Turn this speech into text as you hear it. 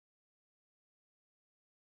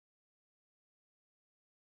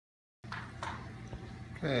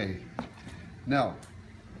Okay, now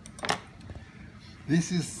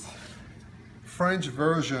this is French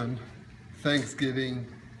version Thanksgiving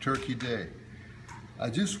Turkey Day.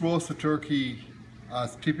 I just roast the turkey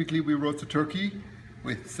as typically we roast a turkey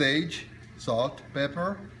with sage, salt,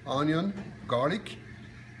 pepper, onion, garlic,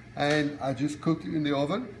 and I just cooked it in the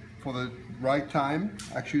oven for the right time.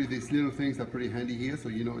 Actually, these little things are pretty handy here, so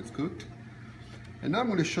you know it's cooked. And now I'm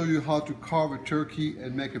going to show you how to carve a turkey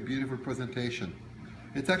and make a beautiful presentation.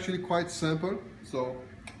 It's actually quite simple, so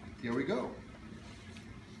here we go.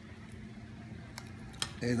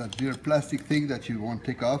 There's that little plastic thing that you want to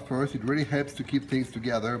take off first. It really helps to keep things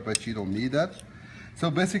together, but you don't need that.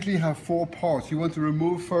 So basically you have 4 parts. You want to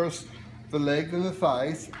remove first the legs and the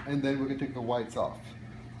thighs, and then we're going to take the whites off.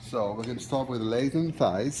 So we're going to start with the legs and the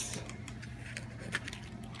thighs.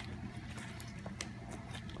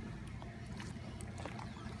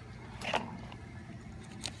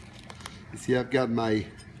 You see, I've got my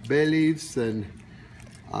bay leaves and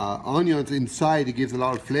onions inside. It gives a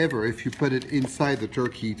lot of flavor if you put it inside the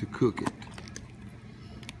turkey to cook it.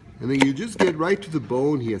 And then you just get right to the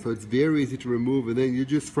bone here, so it's very easy to remove, and then you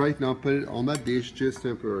just right now put it on that dish just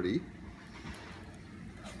temporarily.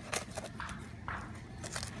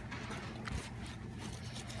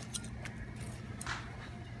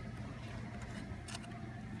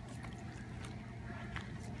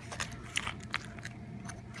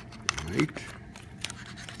 Right.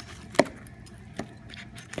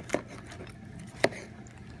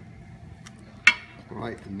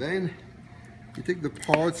 Right, and then you take the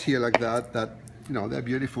parts here like that, you know, they're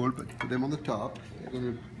beautiful, but you put them on the top. They're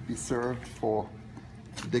going to be served for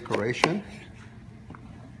decoration.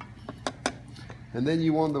 And then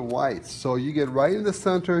you want the whites, so you get right in the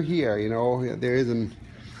center here, you know, there is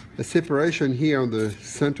a separation here on the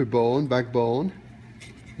center bone, backbone.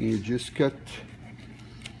 You just cut,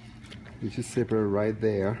 you just separate right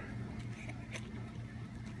there,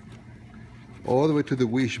 all the way to the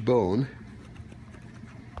wishbone.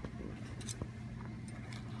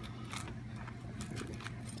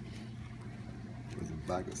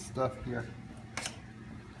 Bag of stuff here.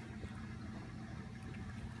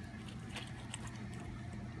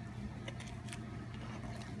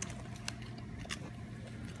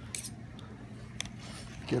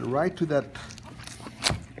 Get right to that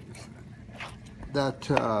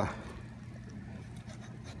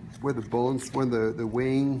where the bones, when the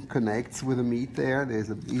wing connects with the meat there, there's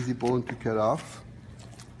an easy bone to cut off.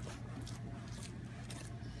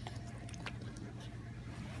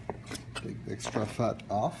 Take the extra fat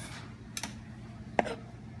off.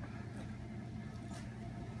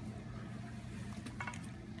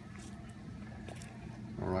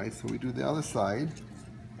 All right, so we do the other side.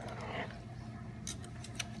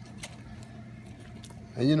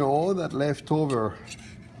 And you know, all that left over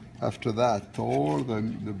after that, all the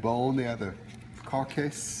bone there, the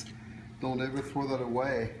carcass, don't ever throw that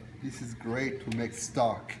away. This is great to make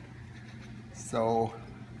stock. So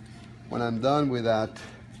when I'm done with that,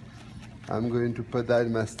 I'm going to put that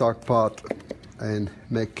in my stock pot and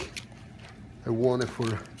make a wonderful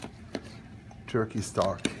turkey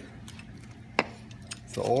stock.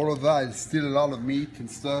 So all of that is still a lot of meat and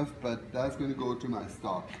stuff, but that's going to go to my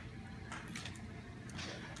stock.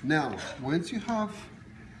 Now, once you have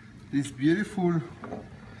this beautiful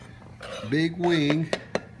big wing,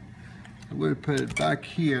 I'm going to put it back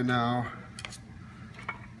here now.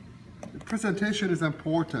 The presentation is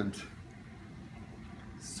important.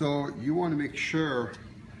 So you want to make sure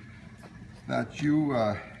that you,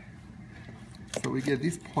 so we get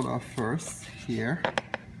this part off first here,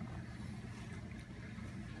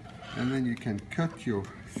 and then you can cut your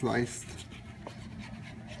sliced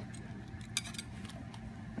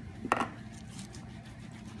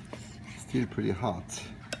still pretty hot.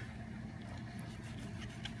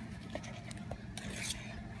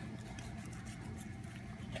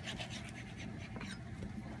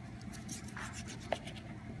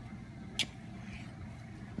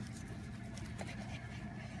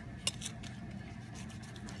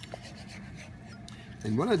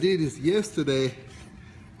 And what I did is yesterday,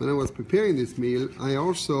 when I was preparing this meal, I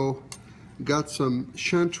also got some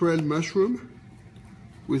chanterelle mushroom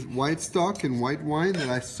with white stock and white wine that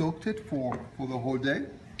I soaked it for the whole day.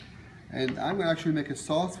 And I'm going to actually make a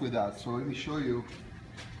sauce with that. So let me show you.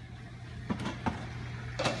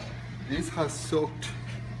 This has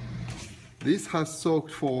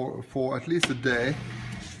soaked for at least a day.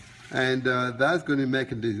 And that's going to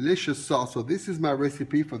make a delicious sauce. So this is my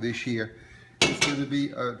recipe for this year. It's going to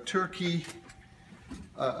be a turkey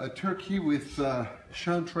with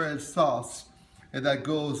chanterelle sauce, and that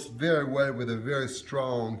goes very well with a very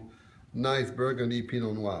strong, nice Burgundy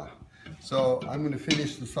Pinot Noir. So I'm going to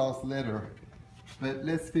finish the sauce later, but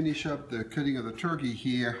let's finish up the cutting of the turkey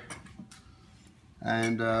here.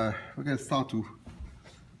 And we're going to start to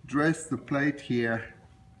dress the plate here.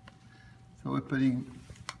 So we're putting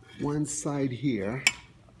one side here.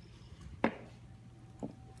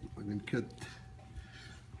 We're going to cut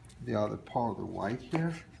the other part of the white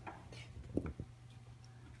here.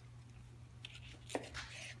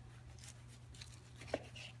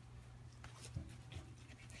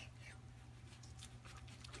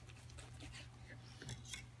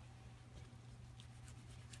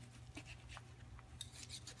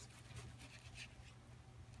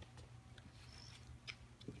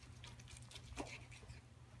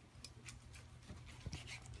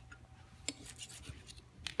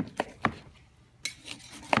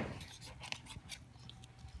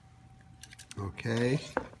 Okay,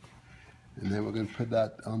 and then we're going to put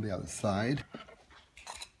that on the other side.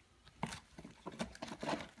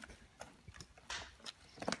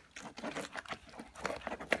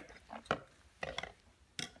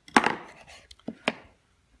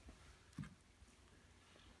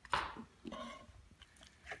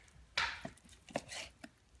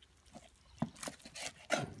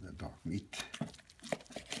 The dark meat.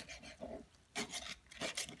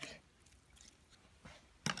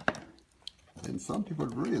 And some people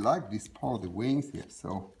really like this part of the wings here,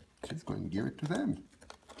 so I'm just going to give it to them.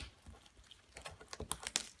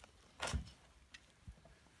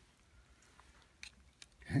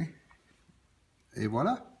 Okay, et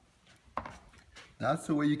voila. That's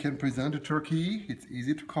the way you can present a turkey. It's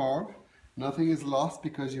easy to carve. Nothing is lost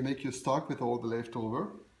because you make your stock with all the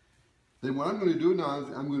leftover. Then what I'm going to do now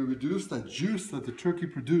is I'm going to reduce that juice that the turkey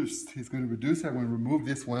produced. It's going to reduce it. I'm going to remove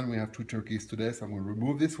this one. We have 2 turkeys today, so I'm going to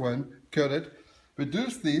remove this one, cut it,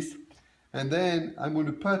 reduce this, and then I'm going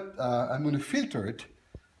to filter it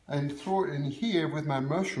and throw it in here with my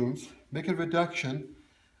mushrooms, make a reduction,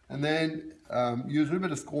 and then use a little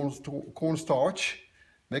bit of cornstarch,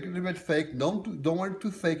 make it a little bit thick. Don't want it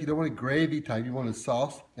too thick. You don't want a gravy type. You want a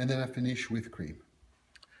sauce, and then I finish with cream.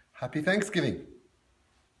 Happy Thanksgiving.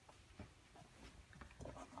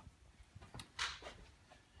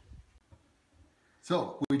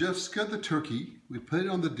 So we just cut the turkey, we put it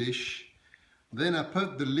on the dish, then I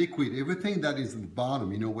put the liquid, everything that is at the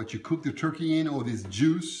bottom, you know, what you cook the turkey in, or this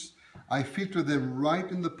juice, I filter them right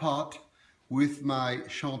in the pot with my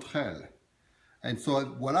chanterelle. And so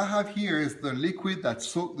what I have here is the liquid that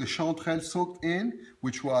the chanterelle soaked in,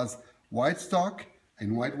 which was white stock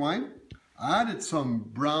and white wine. I added some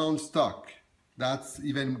brown stock, that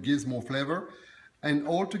even gives more flavor. And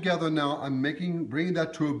all together now I'm bringing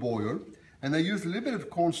that to a boil. And I use a little bit of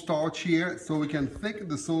cornstarch here so we can thicken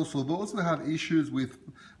the sauce. For those who have issues with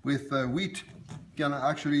wheat, can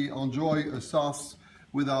actually enjoy a sauce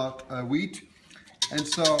without wheat. And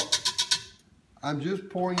so I'm just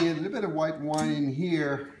pouring in a little bit of white wine in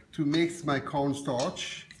here to mix my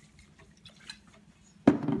cornstarch.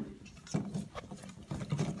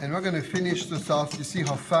 And we're going to finish the sauce. You see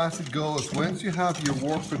how fast it goes. Once you have your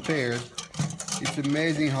work prepared, it's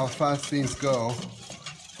amazing how fast things go.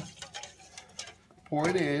 Pour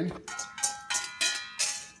it in,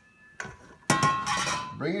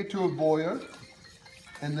 bring it to a boil,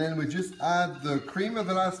 and then we just add the cream at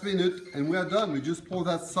the last minute, and we are done. We just pour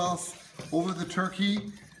that sauce over the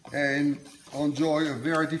turkey and enjoy a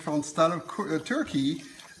very different style of turkey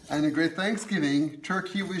and a great Thanksgiving.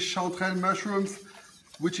 Turkey with chanterelle mushrooms,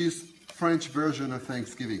 which is French version of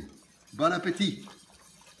Thanksgiving. Bon appétit!